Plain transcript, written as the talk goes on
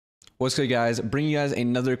What's good, guys? Bringing you guys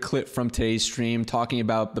another clip from today's stream talking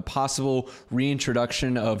about the possible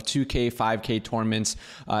reintroduction of 2K, 5K tournaments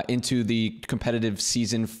into the competitive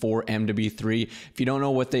season for MW3. If you don't know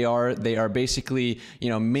what they are basically,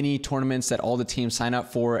 mini tournaments that all the teams sign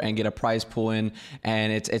up for and get a prize pool in.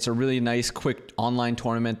 And it's a really nice, quick online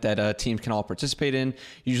tournament that teams can all participate in.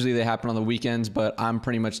 Usually they happen on the weekends, but I'm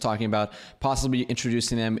pretty much talking about possibly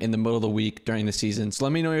introducing them in the middle of the week during the season. So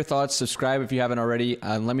let me know your thoughts. Subscribe if you haven't already.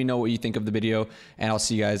 Let me know what you think of the video, and I'll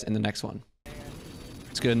see you guys in the next one.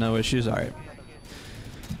 It's good, no issues. All right,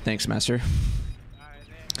 thanks, master.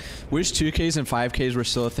 Wish 2Ks and 5Ks were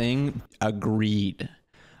still a thing. Agreed.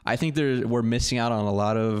 I think we're missing out on a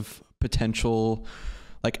lot of potential,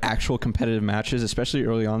 like, actual competitive matches, especially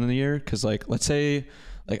early on in the year. Because, like, let's say,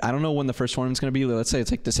 like, I don't know when the first tournament's gonna be. Let's say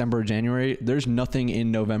it's like December or January. There's nothing in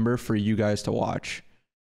November for you guys to watch.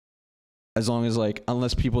 As long as, like,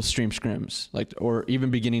 unless people stream scrims, like, or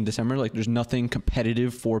even beginning December, like, there's nothing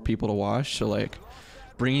competitive for people to watch. So, like,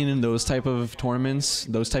 bringing in those type of tournaments,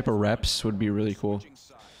 those type of reps would be really cool.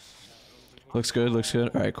 Looks good, looks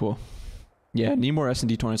good. All right, cool. Yeah, need more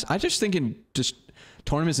S&D tournaments. I just thinking just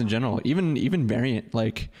tournaments in general, even variant.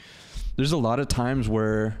 Like, there's a lot of times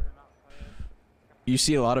where you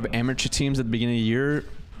see a lot of amateur teams at the beginning of the year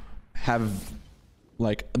have,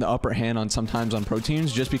 like, the upper hand on sometimes on pro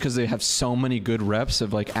teams just because they have so many good reps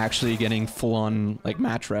of, like, actually getting full-on, like,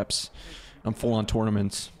 match reps and full-on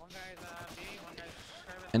tournaments.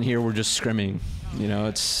 And here we're just scrimming,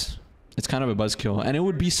 it's kind of a buzzkill. And it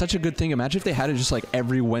would be such a good thing. Imagine if they had it just, like,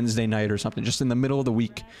 every Wednesday night or something, just in the middle of the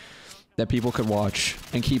week, that people could watch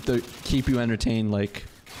and keep you entertained, like,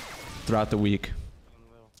 throughout the week.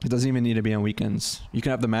 It doesn't even need to be on weekends. You can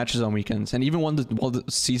have the matches on weekends. And even while the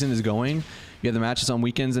season is going, you have the matches on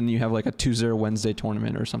weekends and you have, like, a Tuesday or Wednesday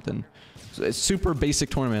tournament or something. So it's super basic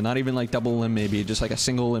tournament, not even like double limb maybe, just like a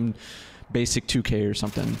single limb basic 2K or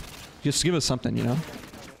something. Just give us something,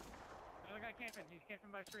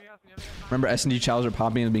 Remember S&D challenges are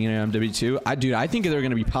popping at the beginning of MW2? Dude, I think they're going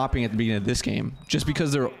to be popping at the beginning of this game just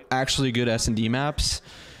because they're actually good S&D maps.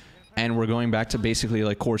 And we're going back to basically,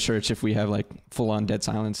 like, core search if we have, like, full-on dead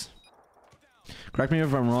silence. Correct me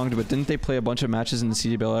if I'm wrong, but didn't they play a bunch of matches in the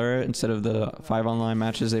CDBL era instead of the 5 online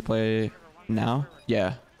matches they play now?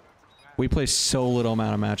 Yeah. We play so little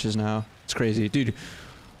amount of matches now. It's crazy. Dude,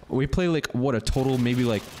 we play, like, what, a total maybe,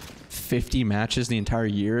 like, 50 matches the entire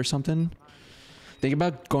year or something? Think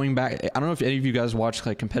about going back. I don't know if any of you guys watched,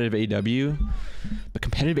 like, competitive AW, but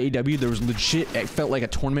competitive AW, there was legit, it felt like a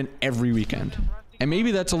tournament every weekend. And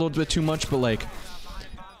maybe that's a little bit too much, but, like,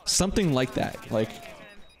 something like that. Like,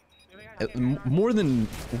 more than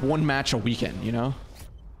one match a weekend,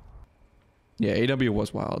 Yeah, AW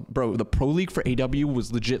was wild. Bro, the Pro League for AW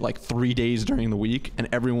was legit, like, 3 days during the week, and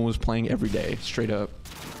everyone was playing every day, straight up.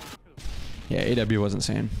 Yeah, AW was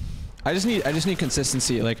insane. I just need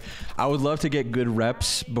consistency. Like, I would love to get good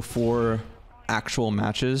reps before actual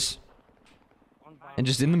matches. And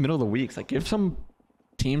just in the middle of the week, like, give some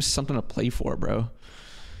teams something to play for, bro.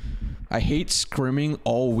 I hate scrimming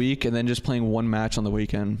all week and then just playing one match on the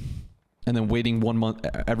weekend and then waiting 1 month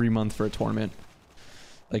every month for a tournament.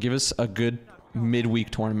 Like, give us a good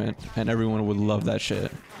midweek tournament and everyone would love that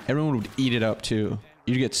shit. Everyone would eat it up too.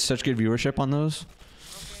 You'd get such good viewership on those.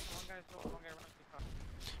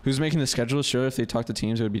 Who's making the schedule? Sure, if they talk to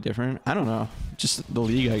teams it would be different. I don't know, just the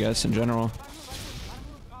league, I guess, in general.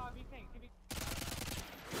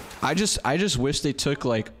 I just wish they took,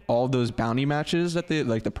 like, all those bounty matches that they,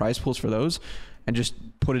 like, the prize pools for those, and just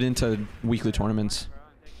put it into weekly tournaments.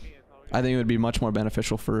 I think it would be much more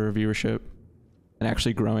beneficial for viewership and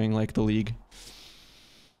actually growing, like, the league.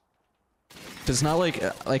 It's not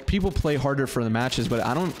like people play harder for the matches, but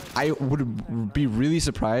I would be really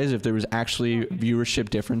surprised if there was actually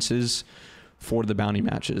viewership differences for the bounty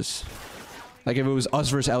matches. Like, if it was us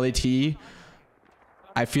versus LAT,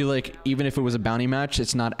 I feel like even if it was a bounty match,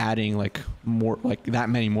 it's not adding, like, more, like, that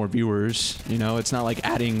many more viewers, It's not like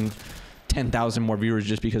adding 10,000 more viewers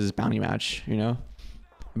just because it's bounty match, I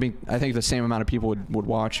mean, I think the same amount of people would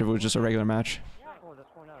watch if it was just a regular match.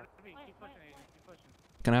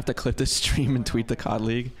 Gonna have to clip this stream and tweet the COD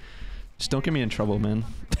League. Just don't get me in trouble, man.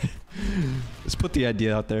 Just put the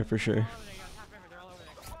idea out there for sure.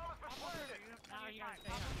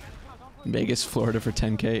 Vegas, Florida for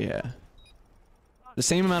 10K, yeah. The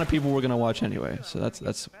same amount of people we're gonna watch anyway, so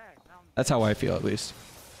that's how I feel, at least.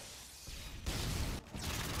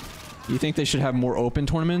 You think they should have more open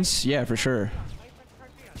tournaments? Yeah, for sure.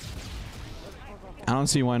 I don't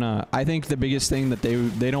see why not. I think the biggest thing that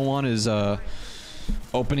they don't want is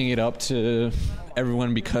opening it up to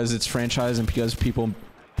everyone because it's franchise and because people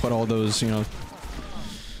put all those, you know,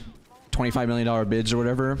 $25 million bids or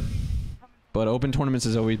whatever. But open tournaments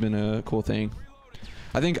has always been a cool thing.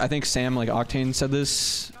 I think Sam, like Octane, said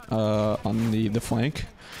this on the flank.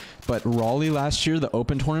 But Raleigh last year, the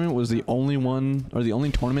open tournament was the only one, or the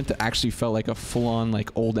only tournament that actually felt like a full-on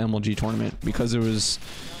like old MLG tournament, because of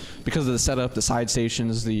the setup, the side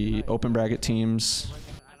stations, the open bracket teams.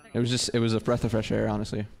 It was a breath of fresh air,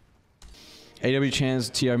 honestly. AW Chance,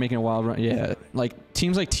 TR making a wild run. Yeah, like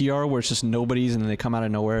teams like TR where it's just nobody's and then they come out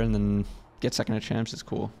of nowhere and then get second at champs is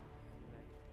cool.